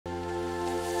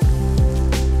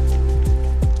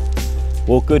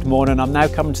Well, good morning. I'm now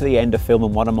coming to the end of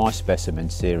filming one of my specimen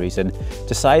series, and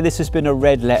to say this has been a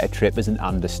red letter trip is an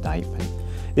understatement.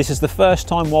 This is the first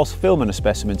time whilst filming a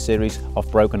specimen series I've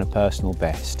broken a personal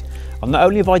best. And not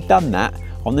only have I done that,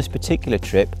 on this particular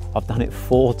trip I've done it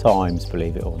 4 times,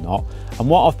 believe it or not. And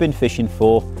what I've been fishing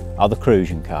for are the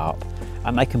Crucian Carp.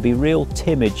 And they can be real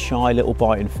timid, shy little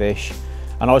biting fish.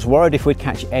 And I was worried if we'd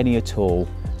catch any at all.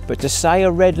 But to say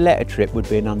a red letter trip would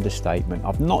be an understatement.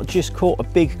 I've not just caught a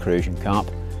big Crucian Carp,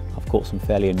 I've caught some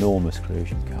fairly enormous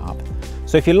Crucian Carp.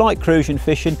 So if you like Crucian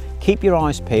fishing, keep your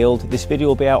eyes peeled. This video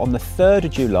will be out on the 3rd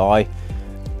of July,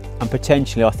 and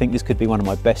potentially I think this could be one of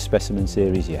my best specimen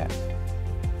series yet.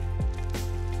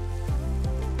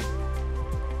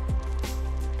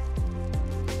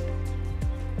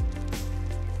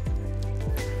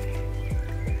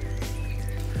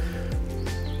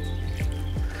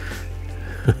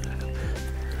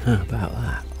 How about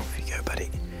that?